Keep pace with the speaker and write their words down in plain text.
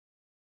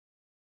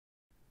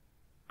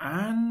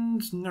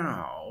And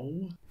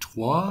now,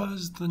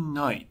 'twas the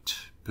night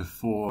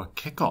before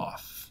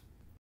kickoff.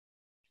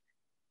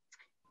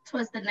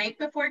 'Twas the Night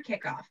Before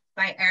Kickoff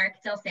by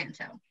Eric Del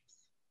Santo.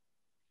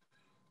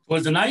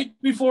 'Twas the night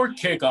before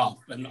kickoff,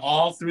 and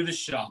all through the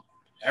shop,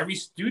 every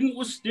student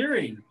was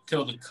steering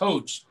till the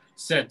coach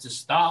said to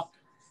stop.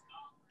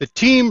 The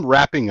team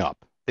wrapping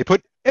up, they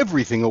put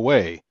everything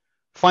away,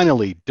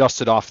 finally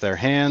dusted off their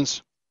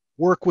hands.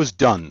 Work was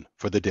done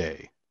for the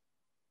day.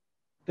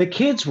 The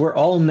kids were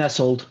all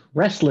nestled,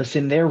 restless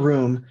in their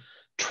room,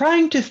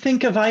 trying to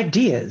think of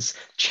ideas,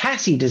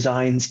 chassis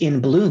designs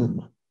in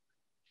bloom.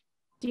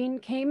 Dean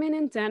came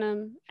in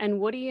denim and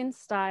Woody in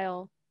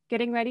style,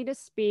 getting ready to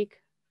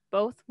speak,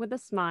 both with a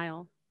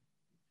smile.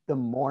 The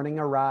morning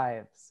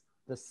arrives,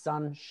 the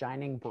sun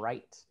shining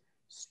bright,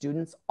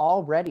 students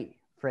all ready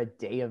for a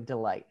day of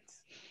delight.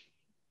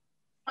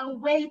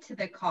 Away to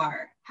the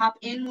car, hop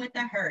in with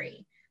a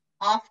hurry.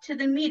 Off to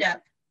the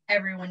meetup,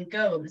 everyone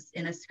goes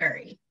in a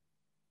scurry.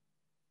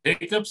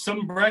 Pick up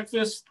some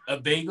breakfast, a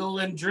bagel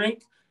and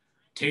drink,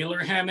 Taylor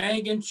ham,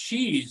 egg, and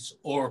cheese,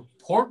 or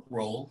pork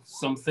roll,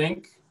 some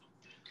think.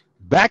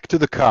 Back to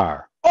the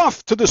car,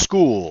 off to the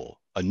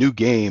school. A new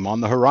game on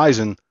the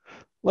horizon.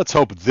 Let's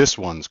hope this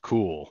one's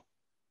cool.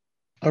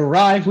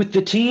 Arrive with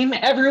the team,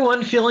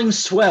 everyone feeling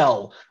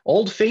swell.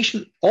 Old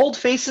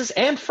faces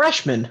and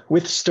freshmen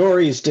with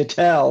stories to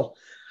tell.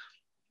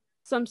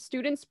 Some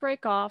students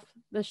break off,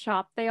 the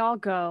shop they all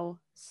go,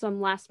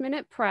 some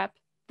last-minute prep,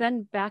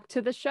 then back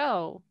to the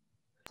show.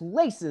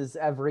 Places,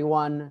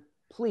 everyone.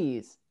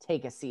 Please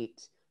take a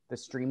seat. The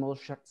stream will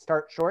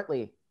start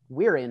shortly.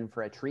 We're in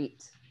for a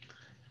treat.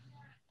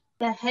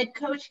 The head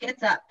coach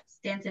gets up,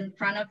 stands in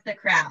front of the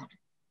crowd,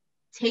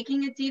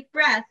 taking a deep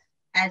breath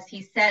as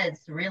he says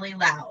really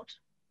loud.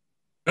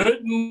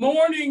 Good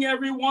morning,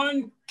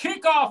 everyone.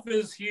 Kickoff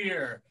is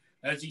here,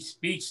 as he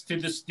speaks to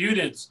the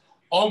students,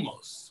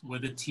 almost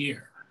with a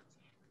tear.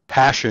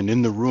 Passion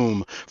in the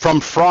room,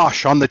 from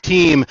Frosh on the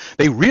team.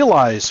 They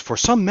realize for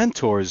some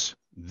mentors,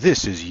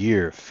 this is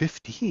year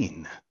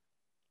 15.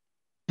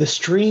 The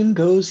stream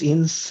goes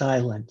in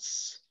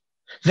silence.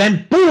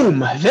 Then boom,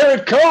 there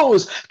it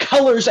goes.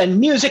 Colors and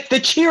music, the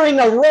cheering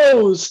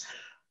arose.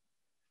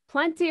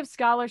 Plenty of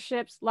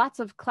scholarships, lots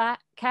of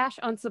cash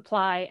on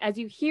supply, as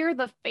you hear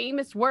the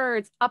famous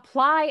words,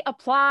 apply,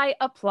 apply,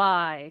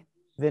 apply.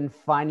 Then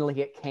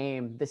finally it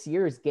came, this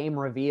year's game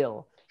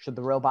reveal. Should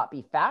the robot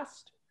be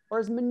fast, or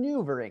is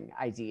maneuvering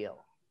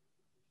ideal?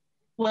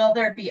 Will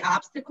there be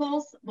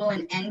obstacles? Will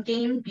an end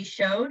game be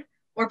showed?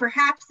 Or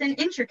perhaps an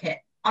intricate,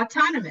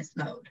 autonomous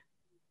mode?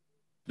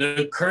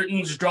 The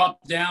curtains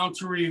drop down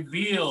to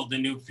reveal the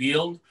new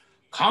field.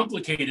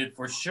 Complicated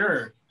for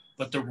sure,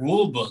 but the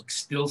rule book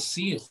still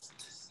sealed.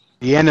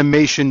 The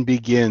animation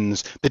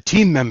begins, the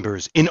team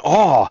members in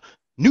awe.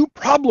 New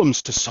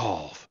problems to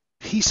solve,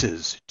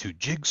 pieces to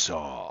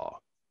jigsaw.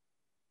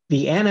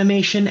 The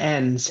animation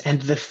ends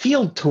and the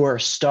field tour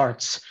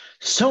starts.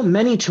 So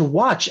many to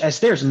watch as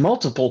there's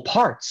multiple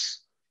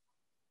parts.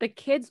 The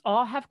kids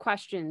all have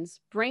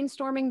questions,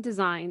 brainstorming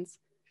designs.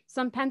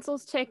 Some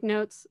pencils take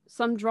notes,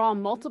 some draw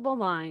multiple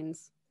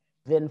lines.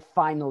 Then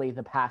finally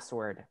the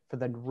password for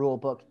the rule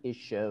book is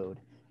showed.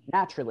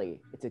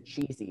 Naturally, it's a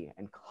cheesy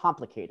and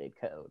complicated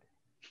code.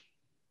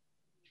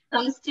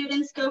 Some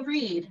students go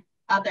read,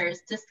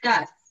 others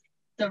discuss.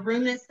 The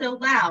room is so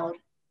loud,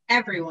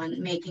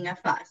 everyone making a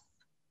fuss.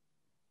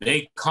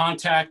 They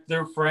contact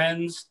their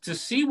friends to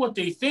see what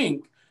they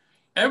think.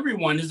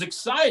 Everyone is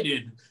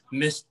excited,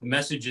 missed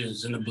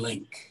messages in a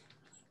blink.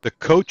 The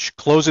coach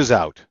closes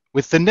out.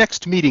 With the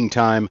next meeting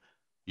time,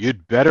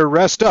 you'd better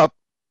rest up.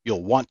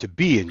 You'll want to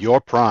be in your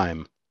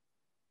prime.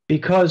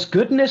 Because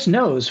goodness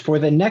knows for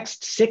the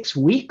next 6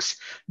 weeks,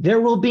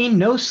 there will be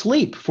no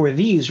sleep for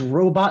these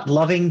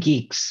robot-loving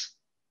geeks.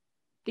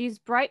 These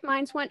bright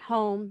minds went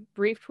home,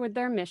 briefed with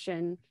their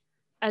mission.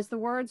 As the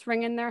words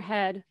ring in their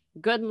head,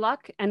 good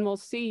luck and we'll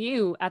see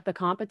you at the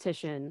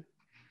competition.